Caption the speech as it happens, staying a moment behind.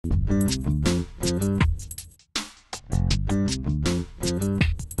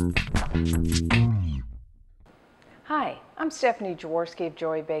Hi, I'm Stephanie Jaworski of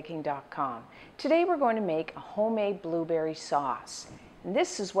joybaking.com. Today we're going to make a homemade blueberry sauce. And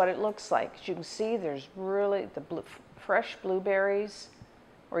this is what it looks like. As you can see, there's really the fresh blueberries,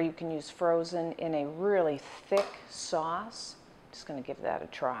 or you can use frozen, in a really thick sauce. Just going to give that a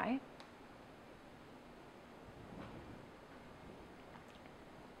try.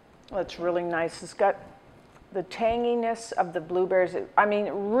 Well, it's really nice. It's got the tanginess of the blueberries. I mean,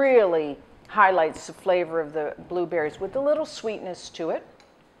 it really highlights the flavor of the blueberries with a little sweetness to it.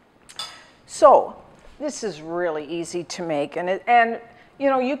 So this is really easy to make, and you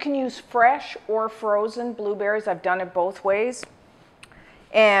know, you can use fresh or frozen blueberries. I've done it both ways.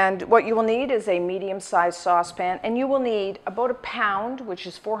 And what you will need is a medium-sized saucepan, and you will need about a pound, which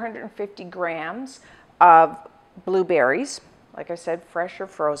is 450 grams of blueberries. Like I said, fresh or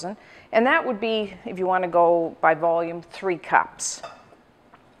frozen. And that would be, if you want to go by volume, 3 cups.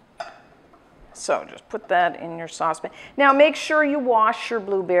 So just put that in your saucepan. Now make sure you wash your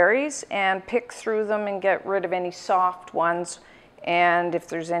blueberries and pick through them and get rid of any soft ones. And if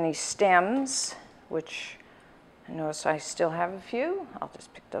there's any stems, which I notice I still have a few, I'll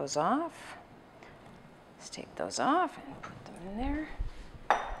just pick those off. Let's take those off and put them in there.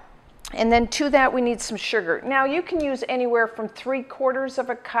 And then to that we need some sugar. Now you can use anywhere from 3/4 of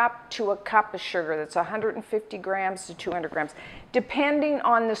a cup to a cup of sugar. That's 150 grams to 200 grams, depending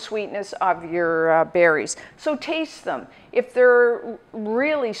on the sweetness of your berries. So taste them. If they're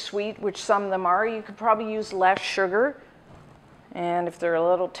really sweet, which some of them are, you could probably use less sugar. And if they're a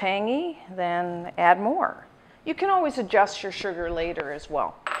little tangy, then add more. You can always adjust your sugar later as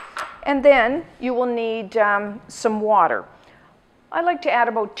well. And then you will need some water. I like to add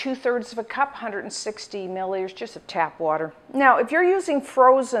about 2/3 of a cup, 160 milliliters, just of tap water. Now, if you're using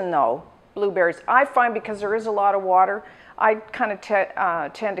frozen, though, blueberries, I find because there is a lot of water, I kind of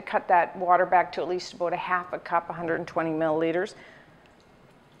tend to cut that water back to at least about a half a cup, 120 milliliters.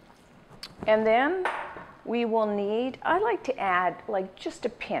 And then we will need, I like to add like just a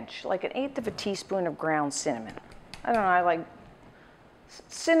pinch, like 1/8 of a teaspoon of ground cinnamon. I don't know, I like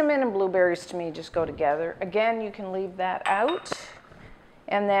cinnamon and blueberries, to me, just go together. Again, you can leave that out.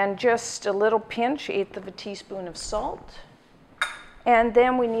 And then just a little pinch, 1/8 of a teaspoon of salt. And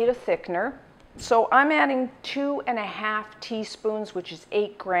then we need a thickener. So I'm adding 2.5 teaspoons, which is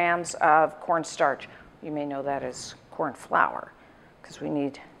 8 grams of cornstarch. You may know that as corn flour, because we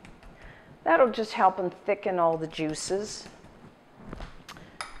need, that'll just help and thicken all the juices.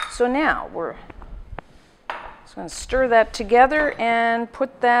 So now we're just going to stir that together and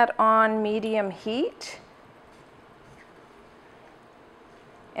put that on medium heat.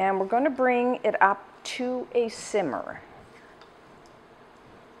 And we're going to bring it up to a simmer.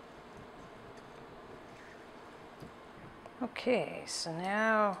 Okay, so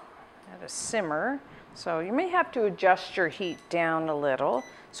now at a simmer. So you may have to adjust your heat down a little.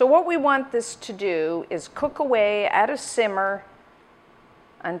 So what we want this to do is cook away at a simmer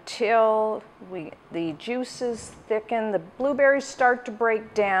until the juices thicken, the blueberries start to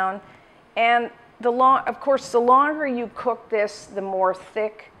break down, and of course, the longer you cook this, the more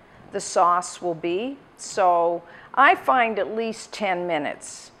thick the sauce will be. So I find at least 10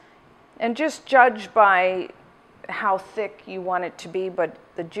 minutes. And just judge by how thick you want it to be, but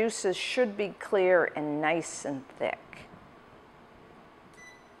the juices should be clear and nice and thick.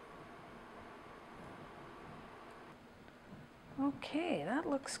 Okay, that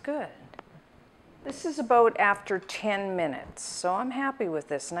looks good. This is about after 10 minutes, so I'm happy with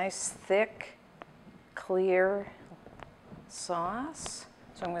this. Nice, thick, clear sauce.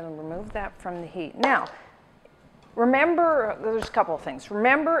 So I'm going to remove that from the heat. Now, remember, there's a couple of things.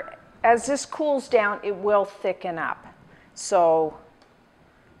 Remember, as this cools down, it will thicken up. So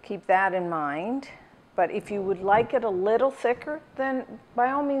keep that in mind. But if you would like it a little thicker, then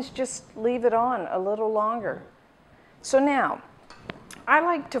by all means, just leave it on a little longer. So now, I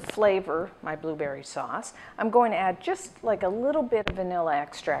like to flavor my blueberry sauce. I'm going to add just like a little bit of vanilla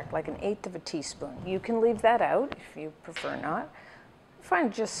extract, like 1/8 of a teaspoon. You can leave that out if you prefer not. I find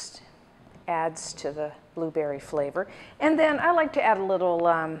it just adds to the blueberry flavor. And then I like to add a little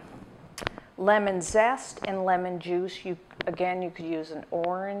lemon zest and lemon juice. Again, you could use an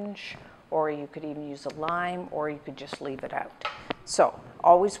orange, or you could even use a lime, or you could just leave it out. So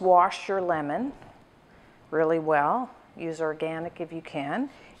always wash your lemon really well. Use organic if you can.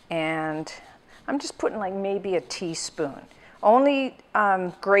 And I'm just putting like maybe a teaspoon. Only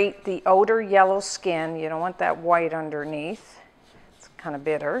grate the outer yellow skin. You don't want that white underneath. It's kind of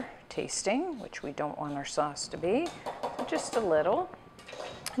bitter tasting, which we don't want our sauce to be. Just a little.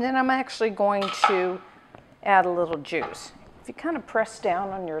 And then I'm actually going to add a little juice. If you kind of press down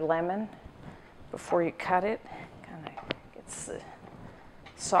on your lemon before you cut it, kind of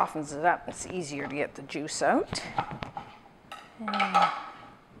softens it up. It's easier to get the juice out. And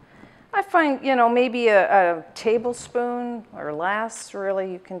I find, you know, maybe a tablespoon or less,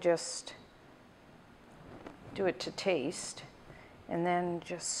 really. You can just do it to taste and then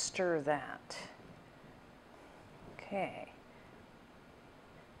just stir that. Okay.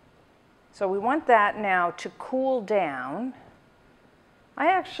 So we want that now to cool down. I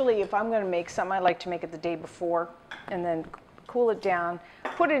actually, if I'm going to make something, I like to make it the day before and then cool it down,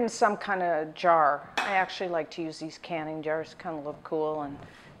 put it in some kind of jar. I actually like to use these canning jars, kind of look cool and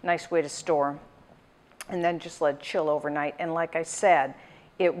nice way to store them. And then just let it chill overnight. And like I said,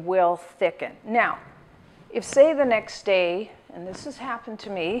 it will thicken. Now, if say the next day, and this has happened to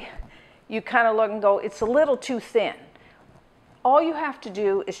me, you kind of look and go, it's a little too thin. All you have to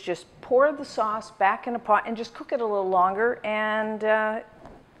do is just pour the sauce back in a pot and just cook it a little longer and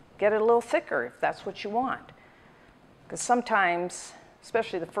get it a little thicker if that's what you want. Because sometimes,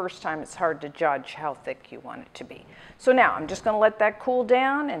 especially the first time, it's hard to judge how thick you want it to be. So now I'm just going to let that cool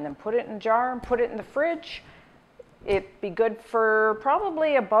down and then put it in a jar and put it in the fridge. It'd be good for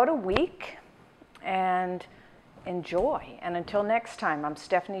probably about a week, and enjoy. And until next time, I'm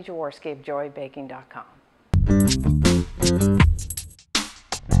Stephanie Jaworski of JoyBaking.com.